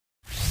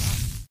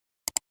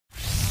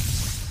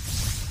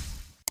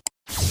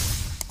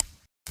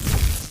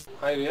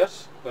Hi viewers,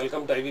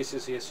 welcome to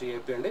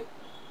Ivccseap అండి.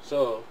 So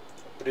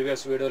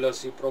previous వీడియోలో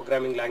C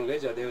programming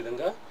language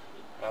అదేవిధంగా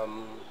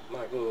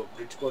మనకు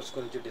బ్రిడ్జ్ కోర్స్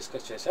గురించి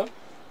డిస్కస్ చేసాం.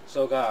 సో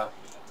ఒక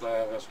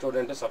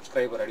స్టూడెంట్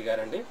సబ్స్క్రైబర్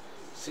అడిగారండి,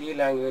 సి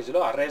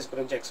లాంగ్వేజ్లో అర్రేస్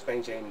గురించి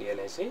ఎక్స్ప్లెయిన్ చేయండి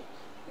అనేసి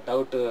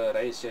డౌట్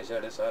రైజ్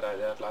చేశాడు. సార్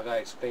అది అట్లాగా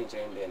ఎక్స్ప్లెయిన్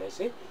చేయండి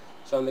అనేసి.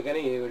 సో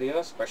అందుకని ఈ వీడియో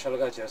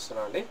స్పెషల్గా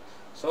చేస్తున్నాను అండి.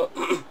 So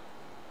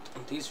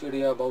this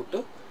video about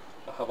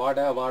what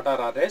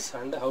are arrays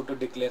and how to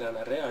declare an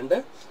array and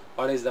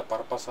what is the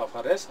purpose of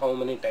arrays, how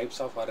many types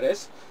of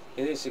arrays.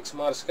 ఇది 6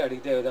 మార్క్స్ కి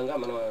అడిగితే విధంగా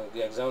మనం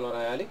ఎగ్జామ్లో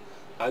రాయాలి.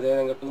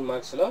 అదేవిధంగా 2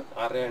 మార్క్స్లో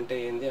అర్రే అంటే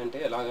ఏంది అంటే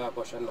ఎలాగా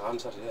క్వశ్చన్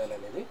ఆన్సర్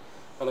చేయాలనేది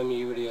మనం ఈ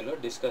వీడియోలో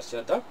డిస్కస్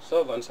చేద్దాం. So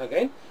once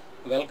again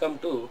welcome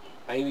to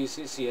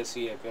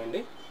Ivccseap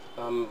అండి.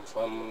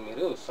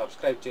 మీరు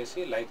సబ్స్క్రైబ్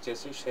చేసి లైక్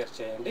చేసి షేర్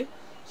చేయండి.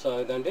 సో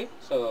ఇదండి.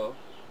 సో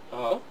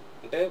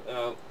అంటే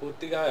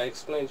పూర్తిగా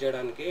ఎక్స్ప్లెయిన్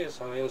చేయడానికి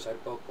సమయం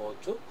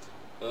సరిపోకపోవచ్చు.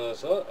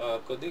 సో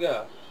కొద్దిగా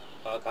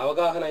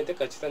అవగాహన అయితే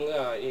ఖచ్చితంగా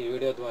ఈ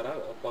వీడియో ద్వారా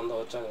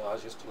పొందవచ్చు అని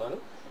ఆశిస్తున్నాను.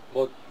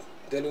 Both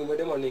Telugu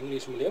medium and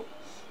English medium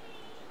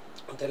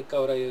ఇద్దరికి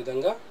కవర్ అయ్యే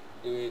విధంగా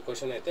ఈ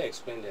క్వశ్చన్ అయితే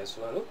ఎక్స్ప్లెయిన్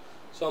చేస్తున్నాను.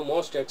 సో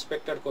మోస్ట్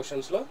ఎక్స్పెక్టెడ్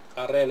క్వశ్చన్స్లో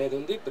అర్రే అనేది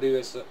ఉంది.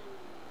 ప్రీవియస్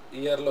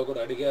ఇయర్లో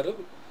కూడా అడిగారు.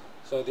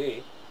 సో అది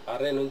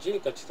అర్రే నుంచి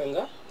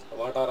ఖచ్చితంగా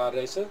what are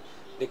arrays,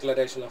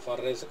 declaration of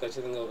arrays,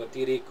 ఖచ్చితంగా ఒక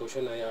థియరీ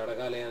క్వశ్చన్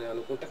అడగాలి అని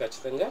అనుకుంటే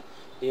ఖచ్చితంగా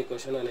ఈ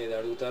క్వశ్చన్ అనేది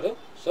అడుగుతారు.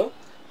 సో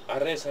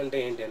అర్రేస్ అంటే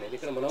ఏంటి అనేది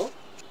ఇక్కడ మనం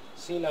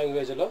సి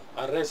లాంగ్వేజ్లో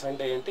అర్రేస్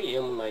అంటే ఏంటి,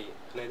 ఏమున్నాయి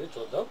అనేది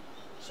చూద్దాం.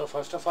 So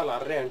first of all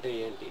array అంటే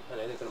ఏంటి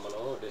అనేది ఇక్కడ మనం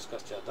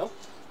డిస్కస్ చేద్దాం.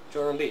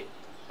 చూడండి,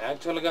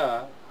 యాక్చువల్గా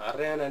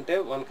అర్రే అని అంటే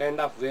వన్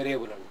కైండ్ ఆఫ్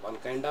వేరియబుల్ అండి. వన్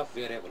కైండ్ ఆఫ్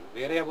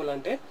వేరియబుల్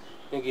అంటే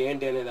మీకు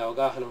ఏంటి అనేది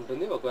అవగాహన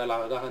ఉంటుంది. ఒకవేళ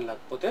అవగాహన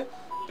లేకపోతే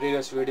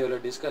ప్రీవియస్ వీడియోలో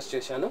డిస్కస్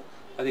చేశాను,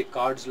 అది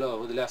కార్డ్స్లో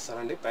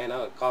వదిలేస్తానండి. పైన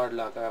కార్డ్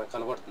లాగా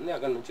కనబడుతుంది,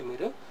 అక్కడ నుంచి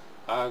మీరు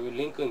ఆ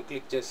లింక్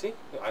క్లిక్ చేసి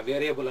ఆ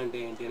వేరియబుల్ అంటే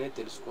ఏంటి అనేది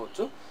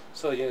తెలుసుకోవచ్చు.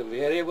 సో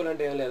వేరియబుల్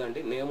అంటే ఏం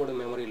లేదండి, నేమ్డ్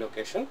మెమరీ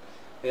లొకేషన్.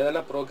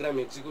 ఏదైనా ప్రోగ్రామ్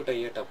ఎగ్జిక్యూట్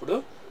అయ్యేటప్పుడు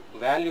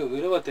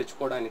విలువ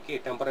తెచ్చుకోవడానికి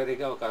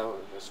టెంపరీగా ఒక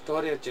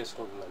స్టోరేజ్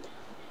చేసుకుంటుందండి.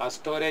 ఆ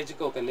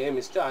స్టోరేజ్కి ఒక నేమ్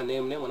ఇస్తే ఆ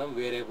నేమ్నే మనం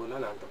వేరియబుల్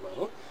అని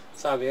అంటున్నాము.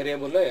 సో ఆ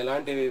వేరియబుల్లో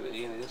ఎలాంటి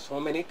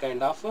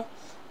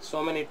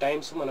సో మెనీ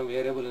టైమ్స్ మనం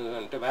వేరియబుల్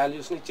అంటే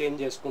వాల్యూస్ని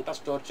చేంజ్ చేసుకుంటా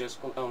స్టోర్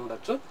చేసుకుంటూ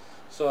ఉండొచ్చు.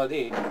 సో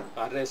అది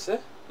అర్రేస్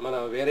మన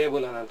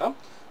వేరియబుల్ అని అంటాం.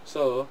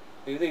 సో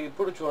ఇది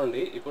ఇప్పుడు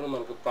చూడండి, ఇప్పుడు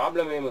మనకు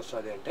ప్రాబ్లం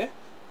ఏమొస్తుంది అంటే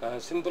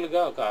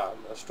సింపుల్గా ఒక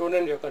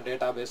స్టూడెంట్ యొక్క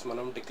డేటాబేస్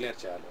మనం డిక్లేర్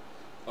చేయాలి.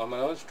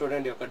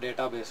 స్టూడెంట్ యొక్క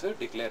డేటాబేస్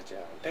డిక్లేర్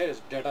చేయాలి అంటే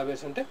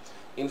డేటాబేస్ అంటే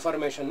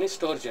ఇన్ఫర్మేషన్ని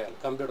స్టోర్ చేయాలి,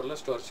 కంప్యూటర్లో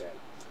స్టోర్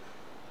చేయాలి.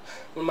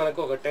 ఇప్పుడు మనకు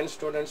ఒక 10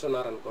 స్టూడెంట్స్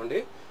ఉన్నారనుకోండి,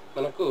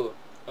 మనకు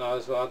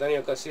అతని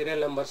యొక్క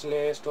సీరియల్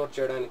నెంబర్స్ని స్టోర్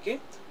చేయడానికి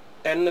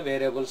 10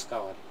 వేరియబుల్స్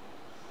కావాలి.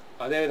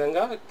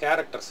 అదేవిధంగా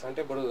క్యారెక్టర్స్ అంటే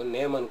ఇప్పుడు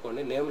నేమ్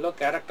అనుకోండి, నేమ్లో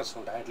క్యారెక్టర్స్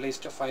ఉంటాయి,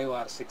 అట్లీస్ట్ 5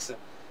 or 6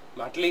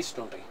 అట్లీస్ట్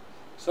ఉంటాయి.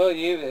 సో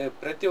ఈ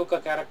ప్రతి ఒక్క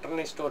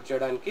క్యారెక్టర్ని స్టోర్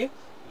చేయడానికి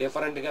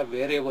డిఫరెంట్గా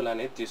వేరియబుల్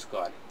అనేది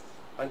తీసుకోవాలి.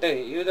 అంటే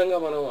ఈ విధంగా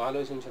మనం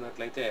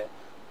ఆలోచించినట్లయితే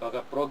ఒక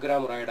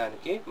ప్రోగ్రామ్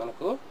రాయడానికి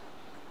మనకు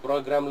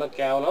ప్రోగ్రాంలో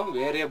కేవలం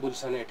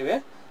variables అనేటివే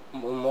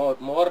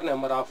more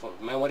number of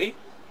memory,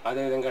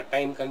 అదేవిధంగా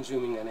టైం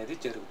కన్స్యూమింగ్ అనేది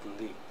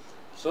జరుగుతుంది.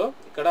 సో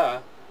ఇక్కడ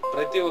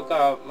ప్రతి ఒక్క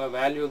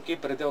వాల్యూకి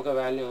ప్రతి ఒక్క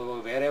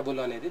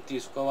వేరియబుల్ అనేది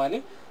తీసుకోవాలి.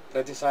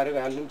 ప్రతిసారి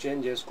వాల్యూమ్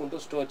చేంజ్ చేసుకుంటూ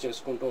స్టోర్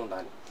చేసుకుంటూ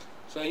ఉండాలి.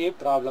 సో ఈ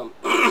ప్రాబ్లం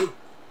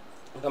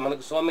ఇంకా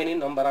మనకు so many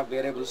number of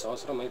variables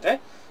అవసరం అయితే,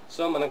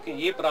 సో మనకి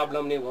ఈ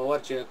ప్రాబ్లమ్ని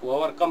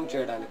ఓవర్కమ్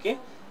చేయడానికి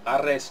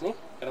అర్రేస్ని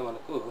ఇక్కడ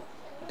మనకు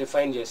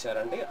డిఫైన్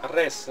చేశారండి.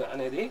 అర్రేస్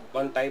అనేది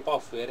వన్ టైప్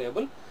ఆఫ్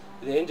వేరియబుల్.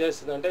 ఇది ఏం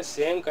చేస్తుందంటే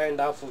సేమ్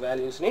కైండ్ ఆఫ్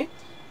వాల్యూస్ని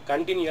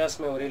కంటిన్యూస్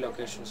మెమరీ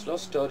లొకేషన్స్లో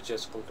స్టోర్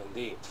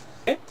చేసుకుంటుంది.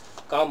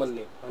 Common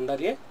name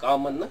under a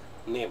common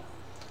name.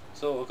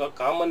 So ఒక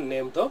కామన్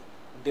నేమ్తో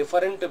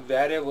డిఫరెంట్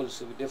వేరియబుల్స్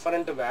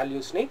డిఫరెంట్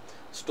వాల్యూస్ని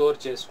స్టోర్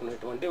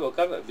చేసుకునేటువంటి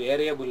ఒక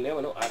వేరియబుల్నే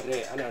మనం అర్రే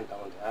అని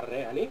అంటామండి. అర్రే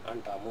అని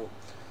అంటాము.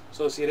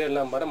 సో సీరియల్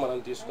నెంబర్ మనం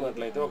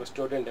తీసుకున్నట్లయితే ఒక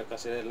స్టూడెంట్ యొక్క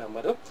సీరియల్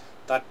నెంబరు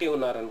 30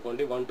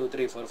 ఉన్నారనుకోండి, 1 2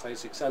 3 4 5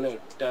 6 అని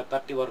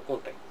 30 వరకు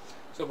ఉంటాయి.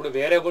 సో ఇప్పుడు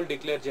వేరియబుల్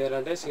డిక్లేర్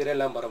చేయాలంటే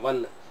serial number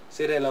 1,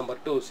 serial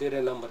number 2,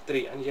 serial number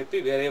 3 అని చెప్పి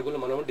వేరియబుల్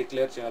మనం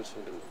డిక్లేర్ చేయాల్సి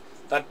ఉంటుంది.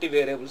 30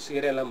 వేరియబుల్స్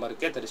సీరియల్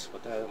నెంబర్కే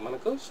తెలిసిపోతాయి,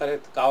 మనకు సరే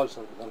కావాల్సి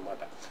ఉంటుంది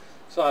అనమాట.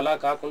 సో అలా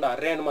కాకుండా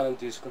అర్రేని మనం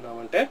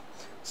తీసుకున్నామంటే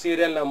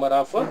సీరియల్ నెంబర్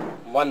ఆఫ్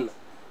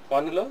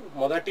 1లో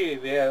మొదటి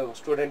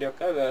స్టూడెంట్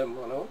యొక్క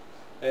మనం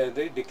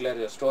ఇది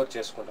స్టోర్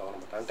చేసుకుంటాం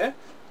అనమాట. అంటే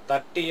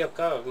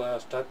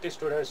 30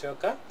 స్టూడెంట్స్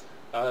యొక్క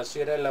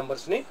సీరియల్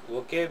నెంబర్స్ని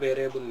ఒకే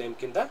వేరియబుల్ నేమ్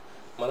కింద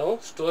మనం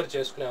స్టోర్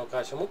చేసుకునే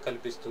అవకాశము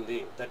కల్పిస్తుంది.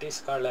 That is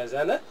called as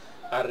an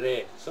array.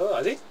 So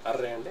అది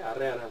అర్రే అండి,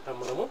 అర్రే అని అంటాం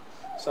మనము.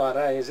 So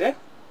array is a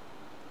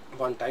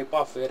one type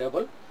of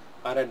variable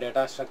are A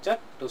data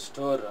structure to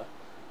store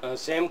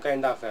same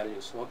kind of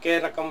values. ఒకే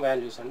రకం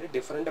వాల్యూస్ అండి,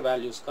 డిఫరెంట్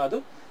వాల్యూస్ కాదు,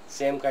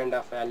 same kind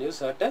of values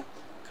at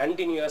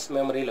continuous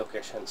memory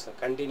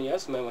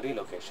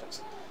locations.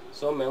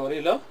 So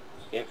మెమరీలో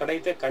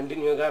ఎక్కడైతే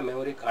కంటిన్యూగా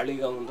memory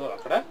ఖాళీగా ఉందో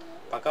అక్కడ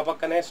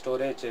పక్కపక్కనే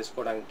స్టోరేజ్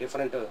చేసుకోవడానికి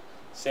డిఫరెంట్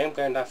సేమ్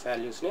కైండ్ ఆఫ్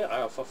వాల్యూస్ని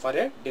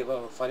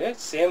ఫర్ ఏ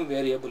సేమ్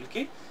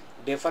వేరియబుల్కి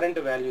డిఫరెంట్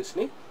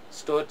వాల్యూస్ని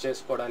స్టోర్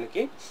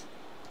చేసుకోవడానికి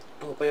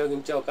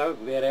ఉపయోగించే ఒక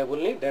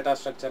వేరియబుల్ని డేటా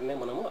స్ట్రక్చర్ని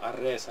మనము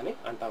అర్రేస్ అని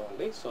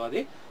అంటామండి. సో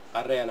అది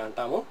అర్రే అని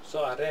అంటాము. సో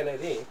అర్రే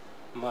అనేది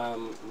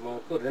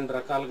మాకు రెండు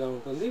రకాలుగా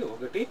ఉంటుంది.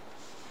 ఒకటి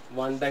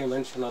 1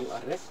 డైమెన్షనల్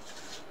అర్రే,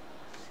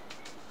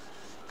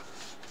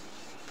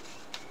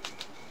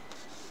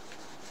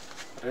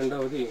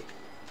 రెండవది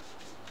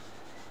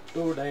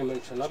 2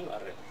 డైమెన్షనల్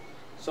అర్రే.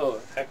 సో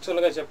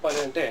యాక్చువల్గా చెప్పాలి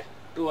అంటే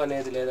 2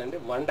 అనేది లేదండి,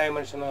 1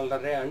 dimensional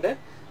array and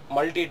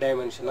multi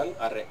dimensional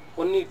array.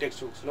 కొన్ని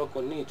టెక్స్ట్ బుక్స్లో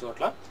కొన్ని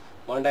చోట్ల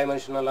 1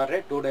 dimensional array,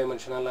 2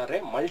 dimensional array,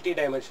 multi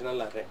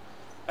dimensional array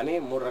అని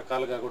 3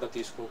 రకాలుగా కూడా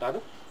తీసుకుంటారు.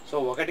 సో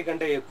ఒకటి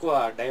కంటే ఎక్కువ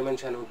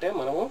డైమెన్షన్ ఉంటే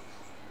మనము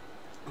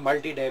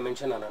మల్టీ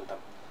డైమెన్షన్ అని అంటాం.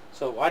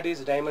 So what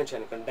is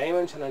dimension? ఇక్కడ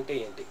డైమెన్షన్ అంటే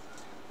ఏంటి?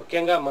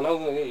 ముఖ్యంగా మనం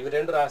ఇవి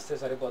రెండు రాస్తే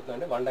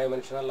సరిపోతుందండి, 1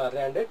 డైమెన్షనల్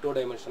అర్రే అంటే 2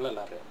 డైమెన్షనల్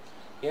అర్రే.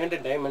 ఏంటి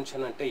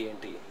డైమెన్షన్ అంటే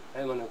ఏంటి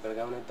అది మనం ఇక్కడ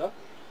గమనిద్దాం.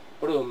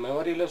 ఇప్పుడు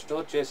మెమరీలో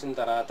స్టోర్ చేసిన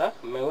తర్వాత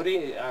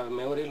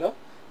మెమరీలో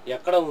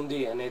ఎక్కడ ఉంది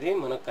అనేది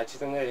మనకు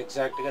ఖచ్చితంగా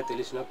ఎగ్జాక్ట్గా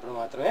తెలిసినప్పుడు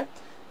మాత్రమే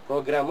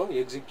ప్రోగ్రాము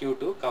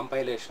ఎగ్జిక్యూటివ్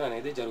కంపైలేషన్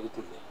అనేది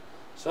జరుగుతుంది.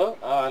 సో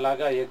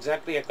అలాగా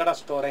ఎగ్జాక్ట్లీ ఎక్కడ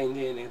స్టోర్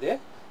అయింది అనేది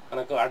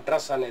మనకు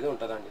అడ్రస్ అనేది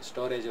ఉంటుందండి.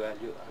 స్టోరేజ్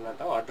వాల్యూ అని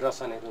అంటాం,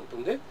 అడ్రస్ అనేది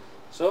ఉంటుంది.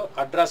 సో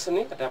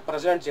అడ్రస్ని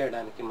రిప్రజెంట్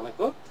చేయడానికి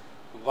మనకు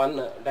 1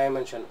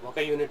 డైమెన్షన్,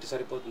 1 యూనిట్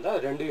సరిపోతుందా,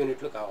 2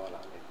 యూనిట్లు కావాలా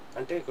అనేది.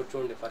 అంటే ఇక్కడ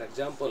చూడండి, ఫర్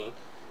ఎగ్జాంపుల్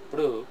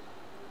ఇప్పుడు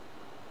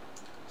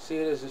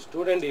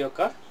స్టూడెంట్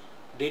యొక్క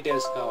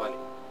డీటెయిల్స్ కావాలి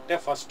అంటే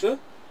ఫస్ట్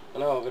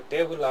మనం ఒక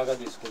టేబుల్ లాగా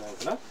తీసుకున్నాం.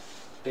 ఇక్కడ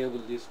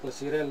టేబుల్ తీసుకున్న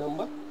serial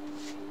number,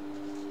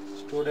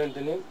 student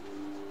name,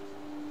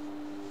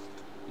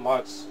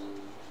 marks.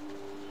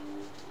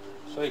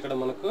 So ఇక్కడ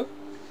మనకు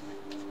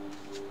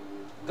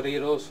 3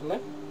 రోస్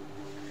ఉన్నాయి,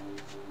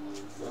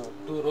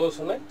 2 రోస్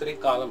ఉన్నాయి, 3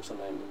 కాలమ్స్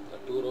ఉన్నాయండి.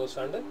 2 రోస్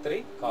అండ్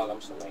 3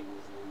 కాలమ్స్ ఉన్నాయి.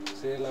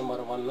 Serial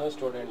number 1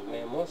 student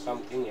name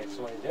something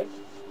XYZ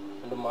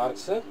and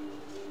marks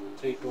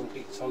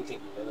 320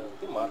 something ఏదో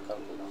మార్క్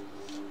అనుకుందాం.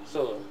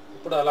 సో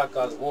ఇప్పుడు అలా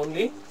కాదు,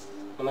 ఓన్లీ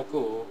మనకు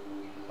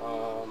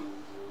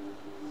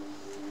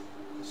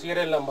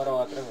సీరియల్ నెంబర్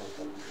మాత్రమే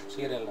ఉంటుంది.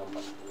 Serial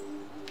number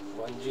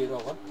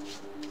 101,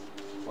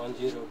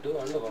 102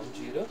 and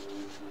 103.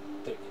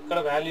 ఇక్కడ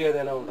వాల్యూ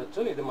ఏదైనా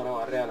ఉండొచ్చు. ఇది మనం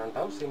అర్రే అని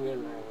అంటాం.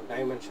 సింగిల్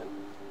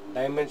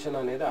డైమెన్షన్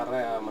అనేది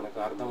అర్రే మనకు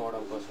అర్థం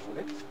అవడం కోసం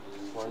ఉంది.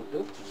 1 to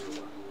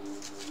 0.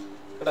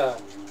 ఇక్కడ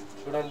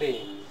చూడండి,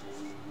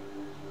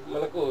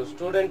 మనకు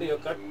స్టూడెంట్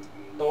యొక్క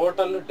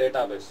టోటల్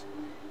డేటాబేస్,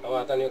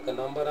 అతని యొక్క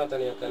నంబర్,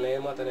 అతని యొక్క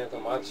నేమ్, అతని యొక్క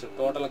మార్క్స్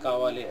టోటల్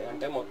కావాలి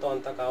అంటే, మొత్తం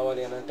అంతా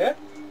కావాలి అని అంటే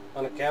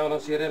మనకు కేవలం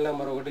సీరియల్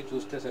నెంబర్ ఒకటి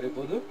చూస్తే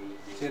సరిపోదు.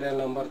 సీరియల్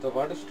నెంబర్తో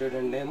పాటు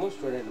student name,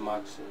 student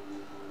marks.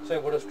 So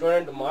ఇప్పుడు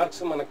స్టూడెంట్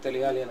మార్క్స్ మనకు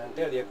తెలియాలి అని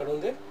అంటే అది ఎక్కడ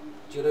ఉంది?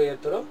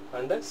 0th row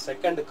అండ్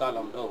 2nd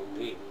కాలంలో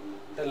ఉంది.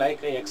 అంటే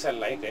లైక్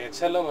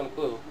ఎక్సెల్లో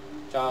మనకు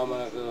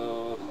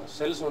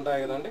సెల్స్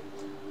ఉంటాయి కదండి,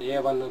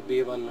 A1,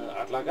 B1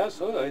 అట్లాగా.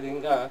 సో ఇది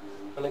ఇంకా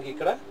మనకి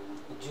ఇక్కడ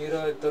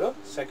 0th row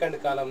 2nd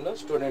కాలంలో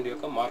స్టూడెంట్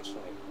యొక్క మార్క్స్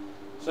ఉన్నాయి.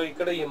 సో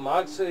ఇక్కడ ఈ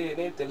మార్క్స్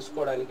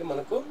తెలుసుకోవడానికి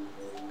మనకు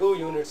 2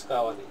 యూనిట్స్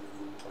కావాలి,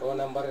 రో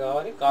నెంబర్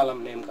కావాలి, కాలం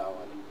నేమ్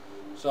కావాలి.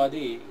 సో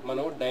అది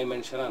మనం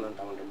డైమెన్షన్ అని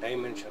అంటామండి.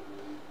 డైమెన్షన్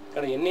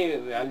ఇక్కడ ఎన్ని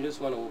వాల్యూస్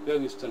మనం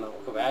ఉపయోగిస్తున్నాం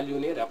ఒక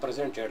వాల్యూని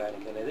రిప్రజెంట్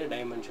చేయడానికి అనేది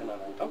డైమెన్షన్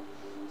అని అంటాం.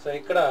 సో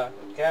ఇక్కడ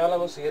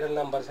కేవలం సీరియల్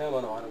నెంబర్సే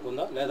మనం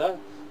అనుకుందాం, లేదా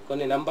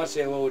కొన్ని నెంబర్స్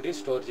ఏవో ఒకటి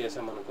స్టోర్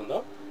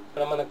చేసామనుకుందాం.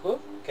 ఇక్కడ మనకు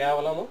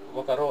కేవలం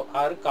 1 రో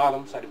ఆర్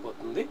కాలం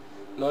సరిపోతుంది.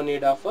 No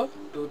need of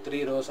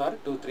 2-3 rose are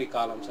 2-3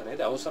 columns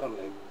అనేది అవసరం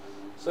లేదు.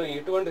 సో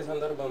ఇటువంటి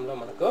సందర్భంలో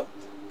మనకు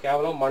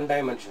కేవలం 1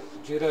 డైమెన్షన్,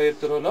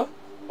 0th రోలో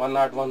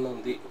 101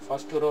 ఉంది,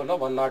 ఫస్ట్ రోలో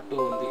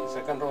 102 ఉంది,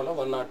 సెకండ్ రోలో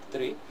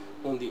 103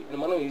 ఉంది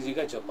మనం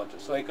ఈజీగా చెప్పచ్చు.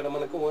 సో ఇక్కడ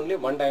మనకు ఓన్లీ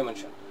 1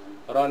 డైమెన్షన్,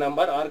 రో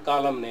నెంబర్ ఆర్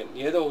కాలం నేమ్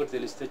ఏదో ఒకటి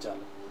తెలిస్తే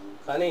చాలు.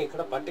 కానీ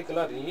ఇక్కడ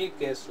పర్టికులర్ ఈ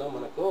కేసులో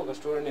మనకు ఒక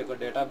స్టూడెంట్ యొక్క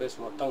డేటాబేస్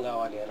మొత్తం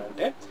కావాలి అని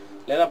అంటే,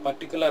 లేదా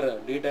పర్టికులర్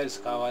డీటెయిల్స్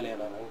కావాలి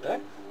అని అంటే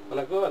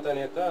మనకు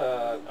అతని యొక్క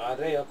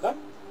అర్రే యొక్క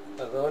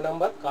రో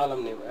నెంబర్, కాలం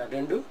నేమ్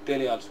 2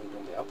 తెలియాల్సి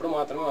ఉంటుంది. అప్పుడు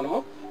మాత్రమే మనము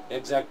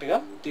ఎగ్జాక్ట్గా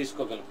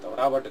తీసుకోగలుగుతాం,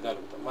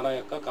 రాబట్టగలుగుతాం, మన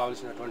యొక్క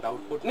కావాల్సినటువంటి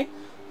అవుట్పుట్ని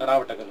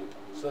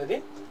రాబట్టగలుగుతాం. సో ఇది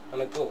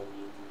మనకు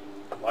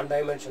 1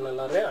 dimensional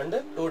array and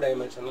 2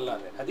 dimensional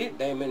array. అది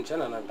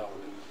డైమెన్షన్ అని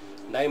అంటామండి.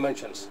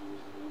 Dimensions,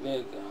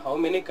 how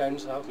many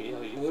kinds of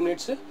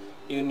units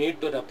you need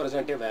to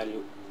represent A value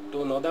to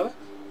know the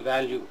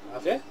value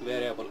of A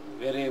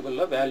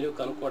వేరియబుల్లో value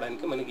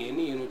కనుక్కోవడానికి మనకి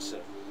ఎన్ని యూనిట్స్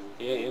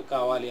ఏ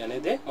కావాలి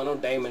అనేది మనం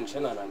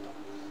డైమెన్షన్ అని అంటాం.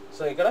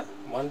 సో ఇక్కడ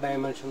 1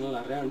 dimensional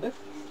array and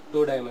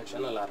 2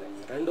 dimensional array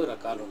 2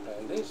 రకాలు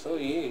ఉంటాయండి. సో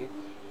ఈ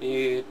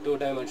 2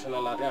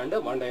 dimensional array and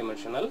 1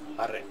 dimensional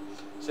array.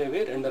 So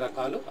ఇవి 2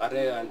 రకాలు.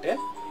 అర్రే అంటే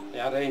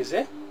array is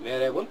a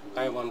variable,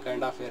 1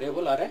 kind of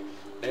variable or a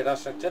data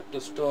structure to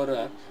store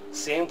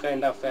same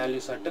kind of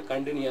values at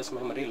continuous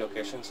memory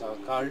locations are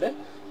called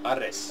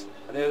arrays.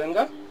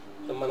 అదేవిధంగా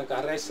మనకు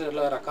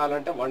అర్రేస్లో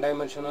రకాలంటే 1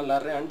 dimensional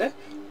array and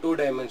 2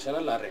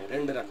 dimensional array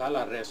 2 రకాల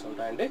arrays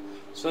ఉంటాయండి.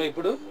 So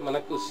ఇప్పుడు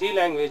మనకు C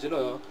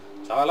లాంగ్వేజ్లో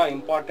చాలా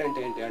important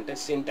ఏంటి అంటే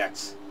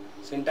సింటాక్స్.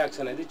 సింటాక్స్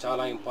అనేది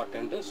చాలా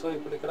ఇంపార్టెంట్. సో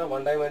ఇప్పుడు ఇక్కడ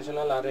 1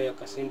 డైమెన్షనల్ అర్రే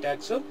యొక్క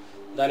సింటాక్స్,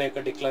 దాని యొక్క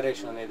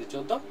డిక్లరేషన్ అనేది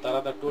చూద్దాం.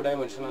 తర్వాత 2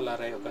 డైమెన్షనల్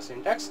అర్రే యొక్క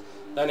సింటాక్స్,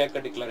 దాని యొక్క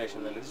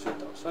డిక్లరేషన్ అనేది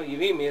చూద్దాం. సో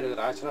ఇవి మీరు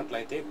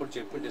రాసినట్లయితే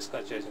ఇప్పుడు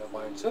డిస్కస్ చేసిన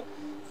పాయింట్స్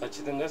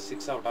ఖచ్చితంగా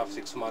 6 out of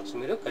 6 మార్క్స్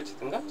మీరు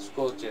ఖచ్చితంగా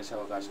స్కోర్ చేసే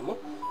అవకాశము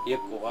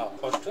ఎక్కువ.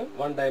 First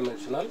 1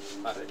 dimensional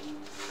array.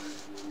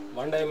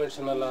 1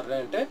 dimensional array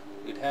అంటే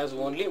it has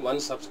only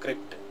one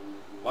subscript.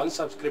 One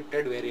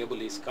సబ్స్క్రిప్టెడ్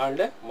variable is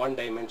called 1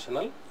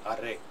 dimensional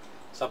array.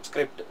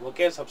 Subscript,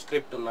 okay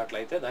subscript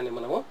ఉన్నట్లయితే దాన్ని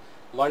మనము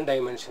 1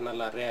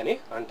 డైమెన్షనల్ అర్రే అని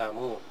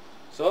అంటాము.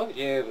 So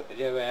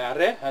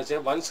array has a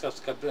one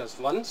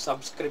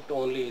subscript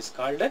only is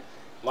called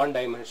 1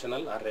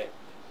 dimensional array.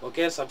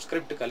 Okay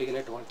subscript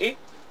కలిగినటువంటి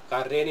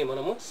అర్రేని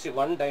మనము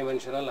 1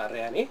 dimensional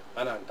array అని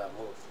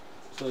అంటాము.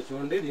 సో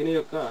చూడండి దీని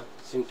యొక్క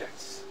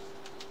syntax.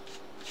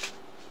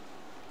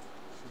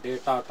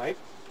 Data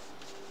type.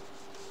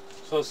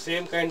 So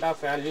same kind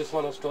of values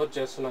మనం స్టోర్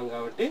చేస్తున్నాం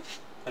కాబట్టి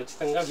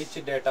ఖచ్చితంగా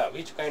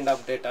which kind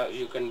of data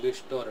you can be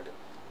stored.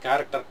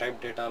 Character type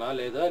డేటానా,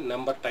 లేదా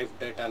నెంబర్ టైప్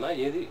డేటానా,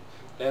 ఏది,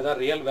 లేదా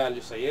రియల్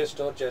వాల్యూస్ ఏ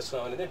స్టోర్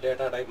చేస్తున్నాం అనేది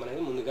డేటా టైప్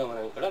అనేది ముందుగా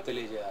మనం ఇక్కడ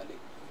తెలియజేయాలి.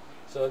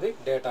 సో అది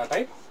డేటా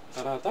టైప్.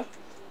 తర్వాత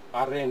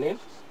అర్రే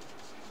నేమ్,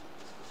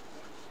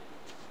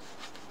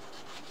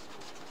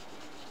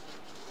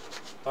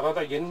 తర్వాత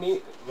ఎన్ని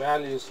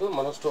వాల్యూస్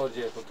మనం స్టోర్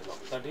చేయబోతున్నాం,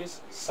 దట్ ఈస్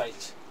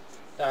సైజ్.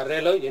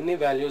 అర్రేలో ఎన్ని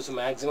వాల్యూస్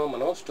మ్యాక్సిమం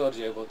మనం స్టోర్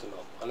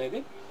చేయబోతున్నాం అనేది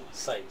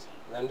సైజ్.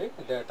 అండి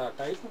డేటా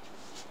టైప్.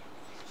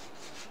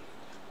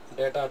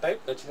 డేటా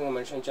టైప్ ఖచ్చితంగా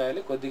మెన్షన్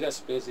చేయాలి, కొద్దిగా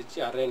స్పేస్ ఇచ్చి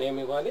అర్రే నేమ్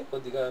ఇవ్వాలి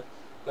కొద్దిగా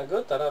నాకు.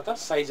 తర్వాత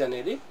సైజ్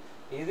అనేది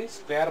ఇది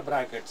స్క్వేర్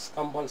బ్రాకెట్స్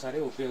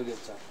కంపల్సరీ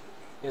ఉపయోగించాలి.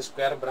 ఈ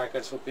square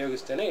brackets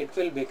ఉపయోగిస్తేనే it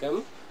will become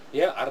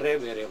a array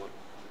variable.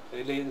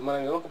 ఇది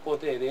మనం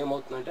ఇవ్వకపోతే ఇది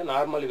ఏమవుతుందంటే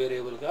నార్మల్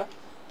వేరియబుల్గా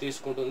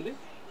తీసుకుంటుంది.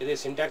 ఇది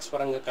సింటాక్స్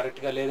పరంగా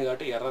కరెక్ట్గా లేదు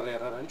కాబట్టి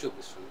ఎర్రర్ అని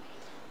చూపిస్తుంది.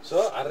 సో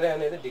అర్రే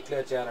అనేది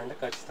డిక్లేర్ చేయాలంటే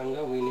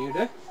ఖచ్చితంగా we need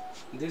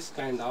this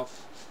kind of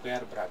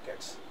square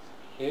brackets.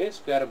 A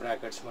square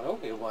brackets మనం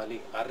ఇవ్వాలి.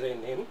 Array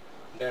name,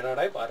 data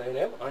type, array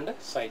name and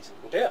size.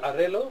 అంటే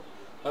అర్రేలో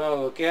మనం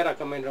ఒకే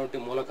రకమైనటువంటి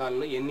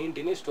మూలకాలను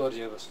ఎన్నింటిని స్టోర్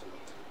చేయవస్తున్నాం.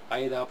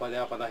 5,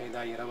 10,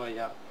 15,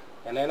 20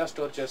 ఎన్నైనా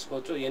స్టోర్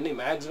చేసుకోవచ్చు. ఎన్ని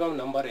మ్యాక్సిమం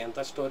నెంబర్ ఎంత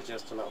స్టోర్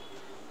చేస్తున్నాం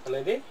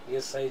అనేది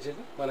ఈ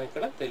సైజుని మనం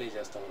ఇక్కడ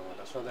తెలియజేస్తాం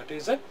అనమాట. So that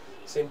is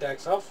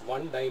syntax of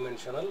 1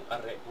 dimensional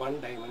array. 1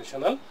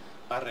 dimensional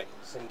array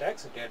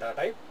syntax, data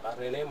type,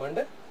 array name and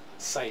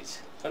size.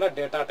 ఇక్కడ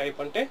డేటా టైప్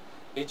అంటే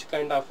which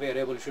kind of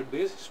variable should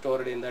be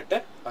stored in that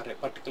array.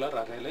 Particular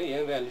అర్రేలో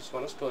ఏం వాల్యూస్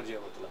మనం స్టోర్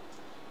చేయబోతున్నాం.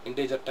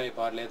 Integer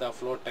టైపా, లేదా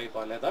float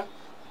టైపా, లేదా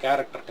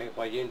character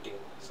టైపా, ఏంటి.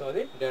 So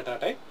అది డేటా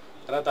టైప్.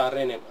 తర్వాత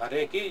అర్రే నేమ్.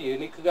 అర్రేకి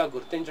యూనిక్గా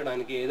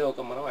గుర్తించడానికి ఏదో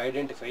ఒక మనం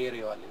ఐడెంటిఫైయర్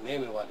ఇవ్వాలి,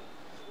 నేమ్ ఇవ్వాలి.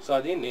 సో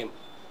అది నేమ్.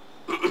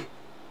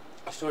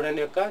 స్టూడెంట్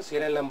యొక్క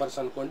సీరియల్ నెంబర్స్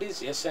అనుకోండి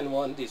SNO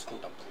అని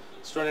తీసుకుంటాం.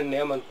 స్టూడెంట్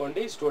నేమ్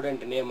అనుకోండి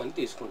స్టూడెంట్ నేమ్ అని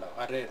తీసుకుంటాం,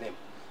 అర్రే నేమ్.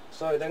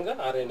 సో ఈ విధంగా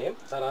అర్రే నేమ్.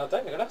 తర్వాత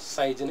ఇక్కడ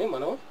సైజ్ని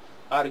మనం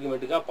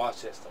ఆర్గ్యుమెంట్గా పాస్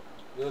చేస్తాం.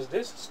 Use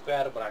this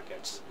square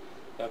brackets.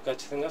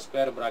 ఖచ్చితంగా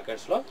స్క్వేర్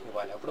బ్రాకెట్స్లో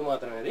ఇవ్వాలి, అప్పుడు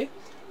మాత్రమే ఇది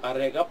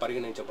అర్రేగా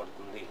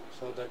పరిగణించబడుతుంది.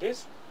 So that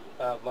is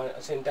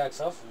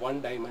syntax of 1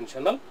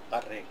 dimensional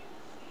array.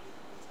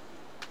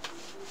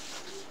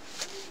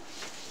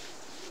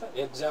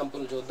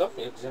 Example చూద్దాం.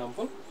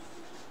 ఎగ్జాంపుల్.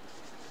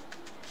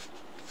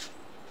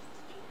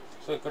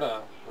 సో ఇక్కడ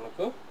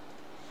మనకు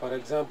for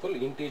example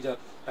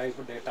integer type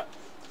data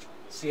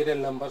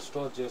serial number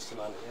store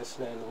చేస్తున్నాను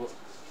S9O.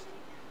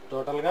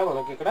 టోటల్గా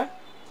మనకి ఇక్కడ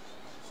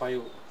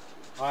 5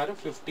 or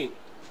 15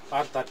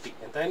 or 30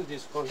 ఎంతైనా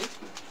తీసుకోండి.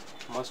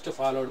 Must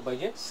followed by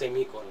A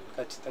semicolon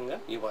ఖచ్చితంగా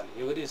ఇవ్వాలి.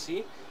 Every C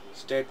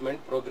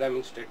statement,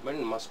 programming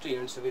statement must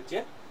ends with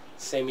a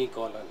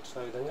semicolon. So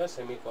ఈ విధంగా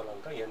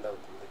సెమీకోలన్తో ఎండ్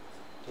అవుతుంది.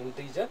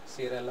 Integer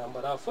serial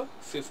number of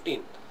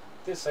 15.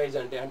 This size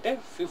అంటే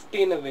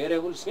 15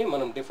 వేరియబుల్స్ని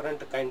మనం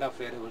డిఫరెంట్ కైండ్ ఆఫ్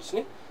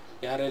వేరియబుల్స్ని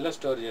అర్రేలో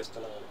స్టోర్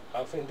చేస్తున్నాం.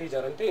 ఆఫ్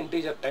ఇంటీజర్ అంటే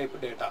ఇంటీజర్ టైప్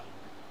డేటా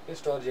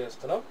స్టోర్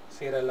చేస్తున్నాం.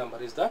 Serial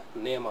number is the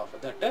name of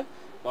that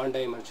 1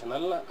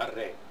 dimensional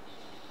array.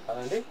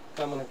 అదండి.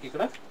 ఇంకా మనకి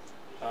ఇక్కడ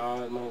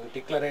మనకి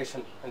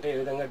డిక్లరేషన్ అంటే ఏ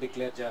విధంగా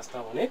డిక్లేర్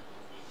చేస్తామని.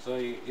 సో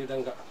ఈ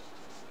విధంగా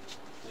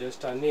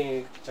జస్ట్ అన్నీ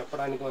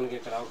చెప్పడానికి మనకి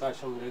ఇక్కడ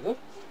అవకాశం లేదు.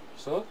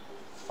 సో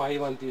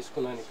 5 అని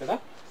తీసుకున్నాను ఇక్కడ.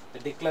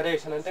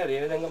 డిక్లరేషన్ అంటే అది ఏ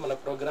విధంగా మన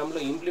ప్రోగ్రాంలో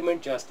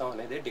ఇంప్లిమెంట్ చేస్తాం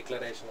అనేది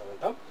డిక్లరేషన్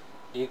అంటాం.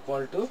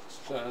 Equal to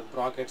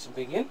brackets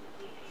begin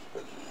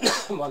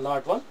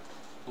 101,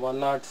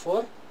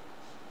 104,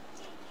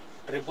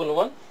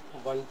 111,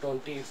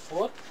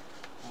 124,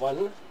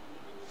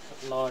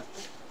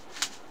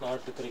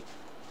 103.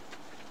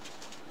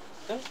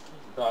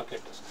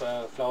 Bracket,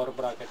 flower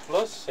bracket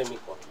close,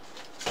 semicolon.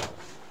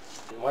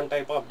 One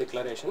type of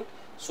declaration.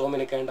 So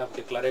many kind of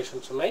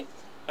declarations ఉన్నాయి.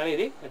 అని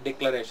ఇది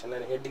డిక్లరేషన్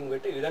అని హెడ్డింగ్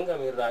పెట్టి ఈ విధంగా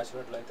మీరు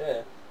రాసినట్లయితే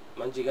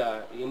మంచిగా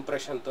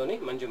ఇంప్రెషన్తోని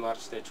మంచి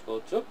మార్క్స్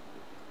తెచ్చుకోవచ్చు.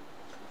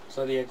 సో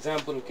అది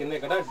ఎగ్జాంపుల్ కింద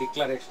ఇక్కడ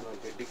డిక్లరేషన్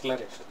అంటే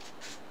డిక్లరేషన్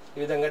ఈ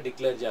విధంగా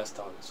డిక్లేర్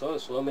చేస్తాం.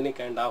 So many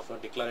kind of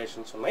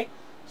declarations ఉన్నాయి.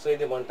 సో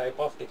ఇది 1 టైప్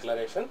ఆఫ్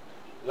డిక్లరేషన్.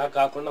 ఇలా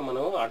కాకుండా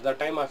మనం at the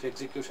time of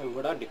execution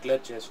కూడా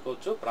డిక్లేర్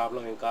చేసుకోవచ్చు,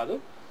 ప్రాబ్లం ఏం కాదు.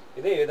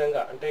 ఇది ఈ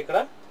విధంగా అంటే ఇక్కడ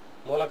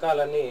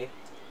మూలకాలన్నీ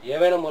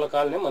ఏవైనా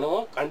మూలకాలని మనము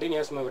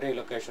కంటిన్యూస్ మెమరీ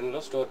లొకేషన్లో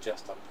స్టోర్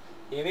చేస్తాం.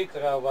 ఇవి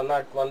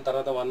 101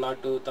 తర్వాత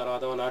 102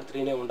 తర్వాత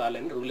 103నే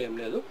ఉండాలని రూల్ ఏం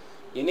లేదు.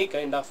 ఎనీ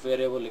కైండ్ ఆఫ్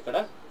వేరియబుల్ ఇక్కడ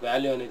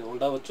వాల్యూ అనేది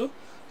ఉండవచ్చు.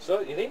 సో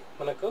ఇది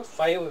మనకు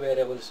 5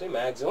 వేరియబుల్స్ని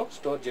మ్యాక్సిమం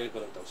స్టోర్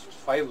చేయగలుగుతాం.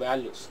 5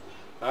 వాల్యూస్,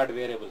 నాట్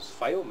వేరియబుల్స్,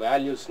 5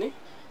 వాల్యూస్ని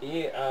ఈ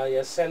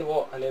SNO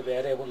అనే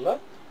వేరియబుల్లో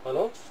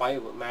మనం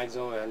 5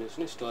 మ్యాక్సిమం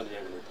వాల్యూస్ని స్టోర్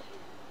చేయగలుగుతాం.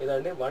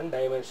 ఇదండి 1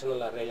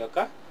 డైమెన్షనల్ అర్రే యొక్క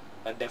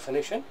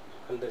definition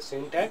and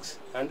syntax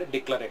and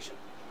declaration.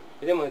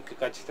 ఇది మనకి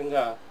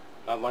ఖచ్చితంగా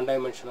 1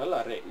 డైమెన్షనల్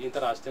అర్రే. ఇంత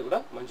రాస్తే కూడా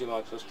మంచి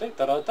మార్క్స్ వస్తాయి.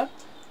 తర్వాత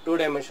 2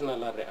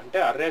 డైమెన్షనల్ అర్రే అంటే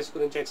అర్రేస్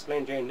గురించి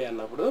ఎక్స్ప్లెయిన్ చేయండి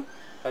అన్నప్పుడు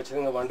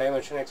ఖచ్చితంగా 1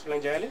 డైమెన్షన్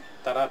ఎక్స్ప్లెయిన్ చేయాలి.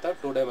 తర్వాత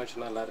 2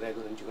 డైమెన్షనల్ అర్రే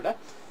గురించి కూడా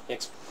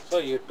సో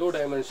ఈ 2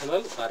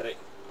 డైమెన్షనల్ అర్రే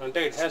అంటే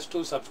it has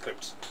 2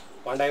 subscripts.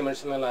 1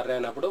 dimensional array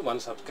అయినప్పుడు 1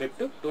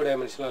 సబ్స్క్రిప్ట్, 2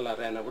 డైమెన్షనల్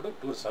అర్రే అయినప్పుడు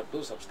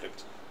 2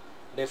 సబ్స్క్రిప్ట్స్.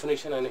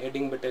 డెఫినేషన్ అని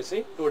హెడ్డింగ్ పెట్టేసి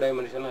 2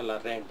 డైమెన్షనల్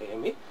అర్రే అంటే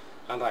ఏమి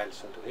అని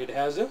రాయాల్సి ఉంటుంది. It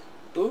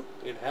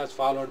has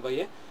followed by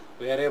A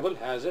variable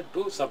has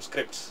 2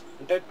 subscripts.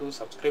 అంటే 2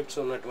 సబ్స్క్రిప్ట్స్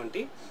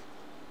ఉన్నటువంటి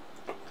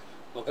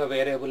ఒక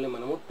వేరియబుల్ని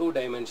మనము 2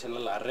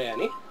 డైమెన్షనల్ అర్రే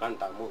అని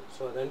అంటాము.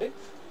 సో అదండి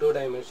 2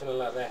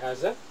 dimensional array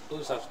has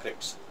 2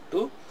 subscripts,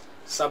 2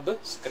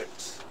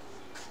 subscripts.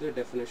 The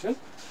definition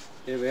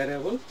A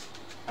variable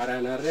or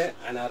an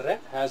array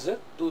has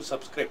 2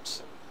 subscripts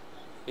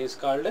is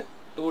called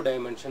 2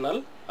 dimensional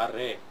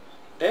array.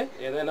 అంటే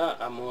ఏదైనా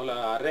ఆ మూల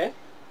అర్రే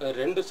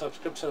 2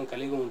 సబ్స్క్రిప్షన్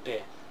కలిగి ఉంటే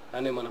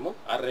దాన్ని మనము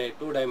అర్రే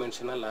 2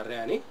 డైమెన్షనల్ అర్రే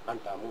అని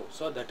అంటాము.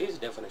 So that is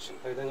definition.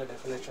 ఈ విధంగా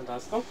డెఫినేషన్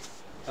రాస్తాం.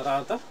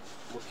 తర్వాత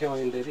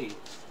ముఖ్యమైనది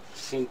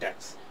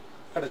సింటాక్స్.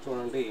 ఇక్కడ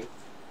చూడండి,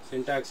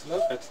 సింటాక్స్లో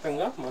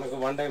ఖచ్చితంగా మనకు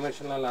 1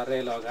 డైమెన్షనల్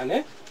అర్రేలోగానే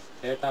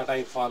డేటా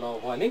టైప్ ఫాలో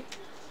అవ్వాలి.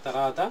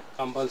 తర్వాత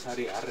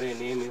కంపల్సరీ అర్రే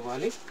నేమ్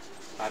ఇవ్వాలి.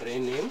 అర్రే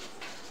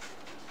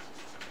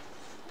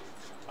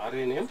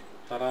నేమ్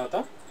తర్వాత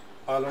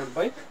followed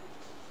by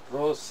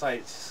row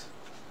size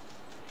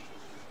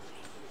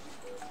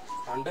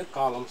and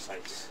column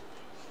size.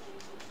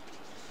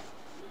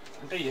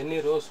 అంటే ఎన్ని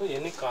రోస్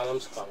ఎన్ని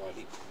కాలమ్స్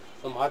కావాలి.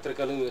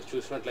 మాత్రికలు మీరు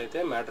చూసినట్లయితే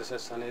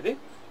మ్యాట్రిసెస్ అనేది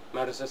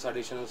మ్యాట్రిసెస్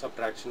అడిషన్,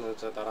 సబ్ట్రాక్షన్,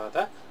 తర్వాత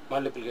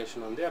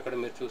మల్టిప్లికేషన్ ఉంది. అక్కడ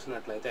మీరు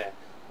చూసినట్లయితే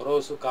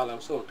రోస్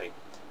కాలమ్స్ ఉంటాయి.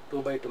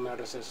 2x2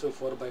 మ్యాట్రిసెస్,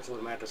 4x4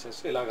 మ్యాట్రిసెస్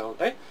ఇలాగా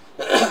ఉంటాయి.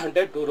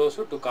 అంటే 2 రోస్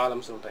 2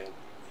 కాలమ్స్ ఉంటాయి.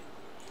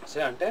 సో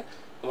అంటే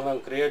మనం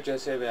క్రియేట్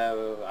చేసే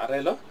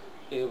అర్రేలో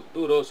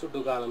 2 రోస్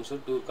 2 కాలమ్స్,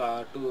 2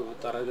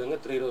 తర్వాత విధంగా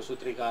 3 రోస్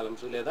 3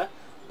 కాలమ్స్ లేదా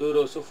 2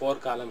 రోస్ 4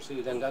 కాలమ్స్ ఈ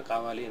విధంగా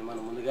కావాలి అని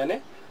మనం ముందుగానే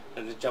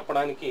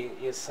చెప్పడానికి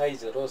ఈ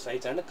size, row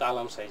size and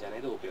column size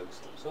అనేది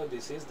ఉపయోగిస్తాం. So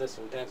this is the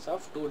syntax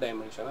of 2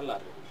 dimensional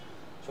array.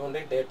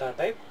 చూడండి, డేటా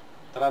టైప్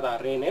తర్వాత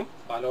array name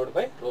followed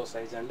by row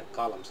size and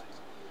column size.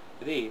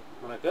 ఇది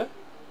మనకు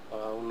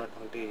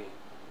ఉన్నటువంటి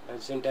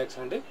సింటాక్స్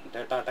అండి.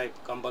 డేటా టైప్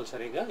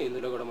కంపల్సరీగా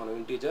ఇందులో కూడా మనం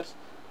ఇంటీజర్స్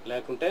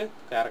లేకుంటే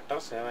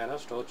క్యారెక్టర్స్ ఏమైనా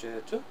స్టోర్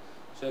చేయొచ్చు.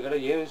 సో ఇక్కడ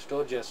ఏమి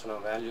స్టోర్ చేస్తున్నాం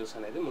వాల్యూస్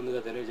అనేది ముందుగా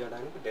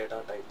తెలియజేయడానికి డేటా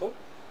టైప్.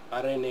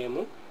 అర్రే నేమ్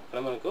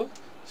ఇక్కడ మనకు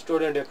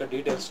స్టూడెంట్ యొక్క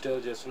డీటెయిల్స్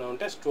స్టోర్ చేస్తున్నాం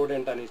అంటే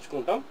స్టూడెంట్ అని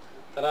ఇచ్చుకుంటాం.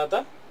 తర్వాత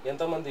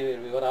ఎంతమంది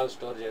వివరాలు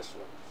స్టోర్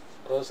చేస్తున్నాం,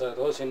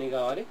 రోస్ ఎన్ని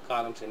కావాలి,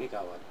 కాలమ్స్ ఎన్ని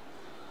కావాలి.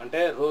 అంటే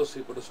రోస్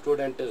ఇప్పుడు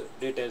స్టూడెంట్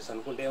డీటెయిల్స్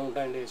అనుకుంటే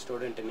ఏముంటాయండి,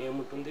 స్టూడెంట్ నేమ్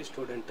ఉంటుంది,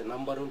 స్టూడెంట్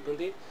నంబర్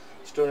ఉంటుంది,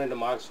 స్టూడెంట్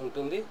మార్క్స్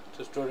ఉంటుంది,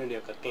 స్టూడెంట్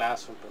యొక్క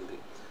క్లాస్ ఉంటుంది.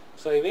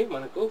 సో ఇవి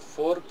మనకు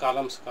 4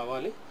 కాలమ్స్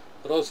కావాలి.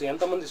 రోస్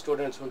ఎంతమంది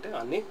స్టూడెంట్స్ ఉంటే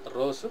అన్ని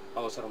రోస్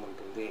అవసరం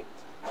ఉంటుంది.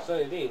 సో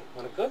ఇది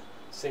మనకు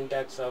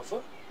సింటాక్స్ ఆఫ్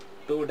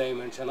 2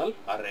 డైమెన్షనల్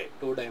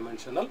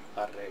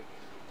అర్రే.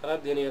 తర్వాత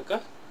దీని యొక్క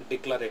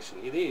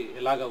డిక్లరేషన్, ఇది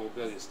ఎలాగా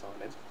ఉపయోగిస్తాం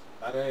అనేది.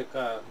 అర్రే యొక్క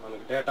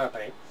మనకు data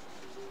type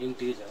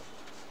integer,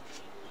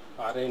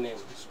 array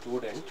name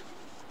student,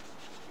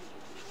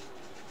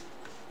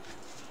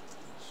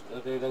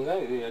 అదేవిధంగా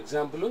ఇది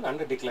ఎగ్జాంపుల్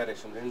అండ్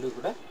డిక్లరేషన్ రెండు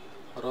కూడా.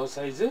 రో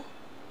సైజు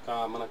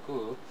మనకు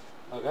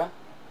ఒక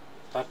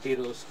 30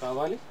 రోస్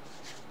కావాలి.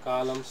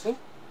 కాలమ్స్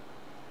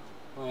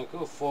మనకు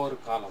 4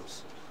 కాలమ్స్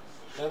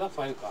లేదా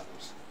 5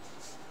 columns.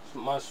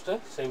 Must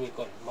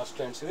semicolon, must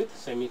ends with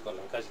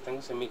semicolon,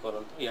 ఖచ్చితంగా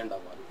సెమీకోలన్తో ఎండ్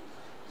అవ్వాలి.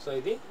 సో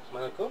ఇది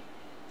మనకు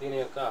దీని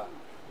యొక్క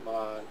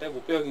అంటే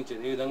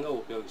ఉపయోగించేది ఈ విధంగా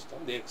ఉపయోగిస్తాం.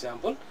 The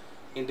example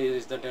integer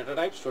is the data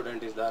type,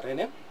 student is the array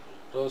name,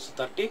 rose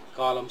 30,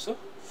 columns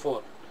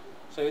 4.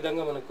 So ఈ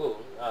విధంగా మనకు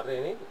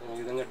అర్రేని ఈ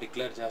విధంగా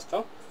డిక్లేర్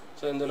చేస్తాం.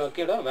 సో ఇందులోకి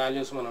కూడా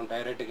వాల్యూస్ మనం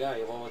డైరెక్ట్గా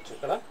ఇవ్వవచ్చు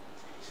ఇక్కడ.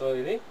 సో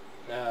ఇది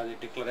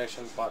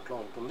డిక్లరేషన్ పార్ట్లో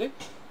ఉంటుంది.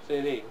 సో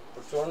ఇది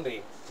ఇప్పుడు చూడండి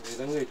ఈ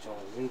విధంగా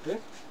ఇచ్చాము. ఇంట్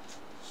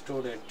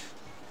student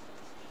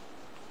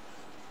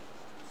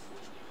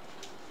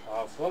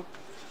of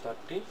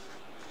 30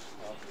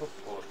 of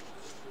 4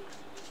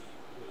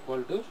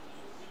 equal to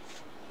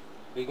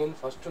begin.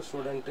 First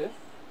student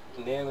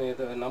name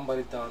ఏదో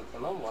నంబర్ ఇద్దాం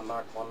అనుకున్నాం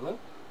 101.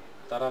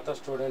 తర్వాత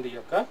స్టూడెంట్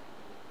యొక్క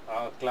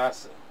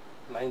class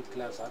 9th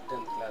class are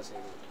 10th class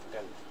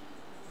 10.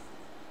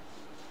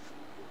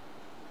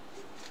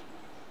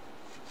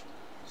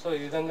 So ఈ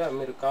విధంగా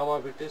మీరు కామా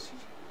పెట్టేసి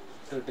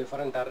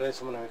డిఫరెంట్ అర్రేస్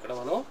మనం ఇక్కడ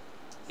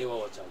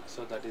ఇవ్వవచ్చు.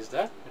 So that is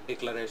the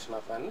declaration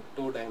of an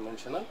 2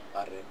 dimensional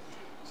array.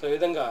 So ఈ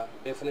విధంగా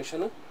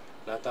డెఫినేషన్,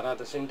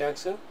 తర్వాత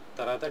సింటాక్స్,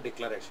 తర్వాత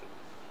డిక్లరేషన్.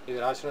 ఇవి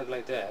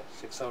రాసినట్లయితే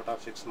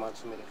 6/6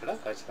 మార్క్స్ మీరు ఇక్కడ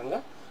ఖచ్చితంగా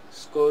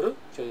స్కోరు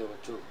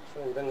చేయవచ్చు. సో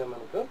ఈ విధంగా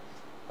మనకు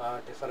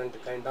డిఫరెంట్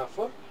కైండ్ ఆఫ్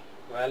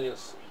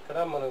వాల్యూస్ ఇక్కడ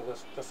మనకు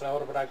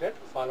flower bracket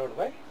followed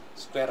by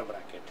square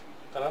bracket,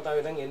 తర్వాత ఆ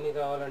విధంగా ఎన్ని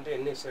కావాలంటే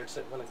ఎన్ని సెట్స్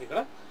మనకి ఇక్కడ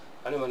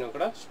అని మనం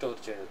ఇక్కడ స్టోర్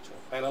చేయవచ్చు.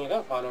 ఫైనల్గా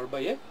ఫాలోడ్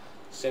బై ఏ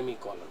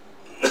సెమీకోలన్.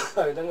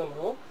 ఆ విధంగా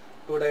మనం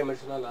 2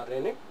 డైమెన్షనల్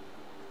అర్రేని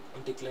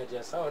డిక్లేర్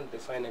చేస్తాం. అండ్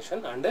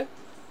డిఫైనేషన్ అండ్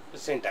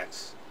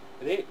సింటాక్స్,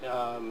 ఇది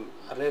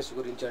అర్రేస్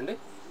గురించి అండి.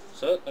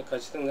 సో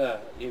ఖచ్చితంగా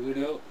ఈ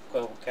వీడియో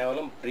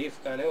కేవలం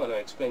బ్రీఫ్గానే మనం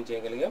ఎక్స్ప్లెయిన్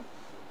చేయగలిగాం.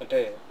 అంటే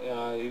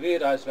ఇవి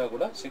రాసినా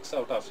కూడా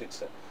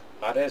 6/6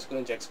 అర్రేస్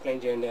గురించి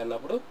ఎక్స్ప్లెయిన్ చేయండి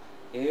అన్నప్పుడు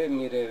ఏవి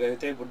మీరు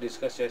ఏవైతే ఇప్పుడు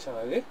డిస్కస్ చేసాం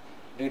అవి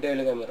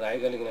డీటెయిల్గా మీరు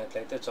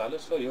రాయగలిగినట్లయితే చాలు.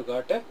 సో యూ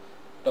గాట్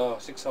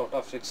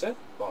 6/6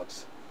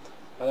 మార్క్స్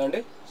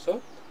అదండి. సో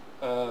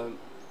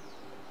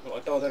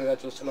మొట్టమొదటిగా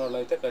చూస్తున్న వాళ్ళు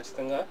అయితే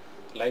ఖచ్చితంగా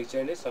లైక్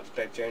చేయండి,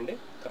 సబ్స్క్రైబ్ చేయండి,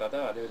 తర్వాత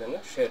అదేవిధంగా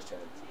షేర్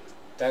చేయండి.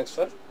 Thanks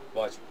for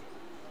watching.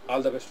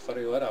 All the best for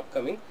your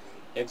upcoming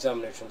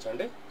examinations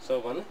అండి. So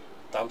 1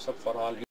 thumbs up for all you.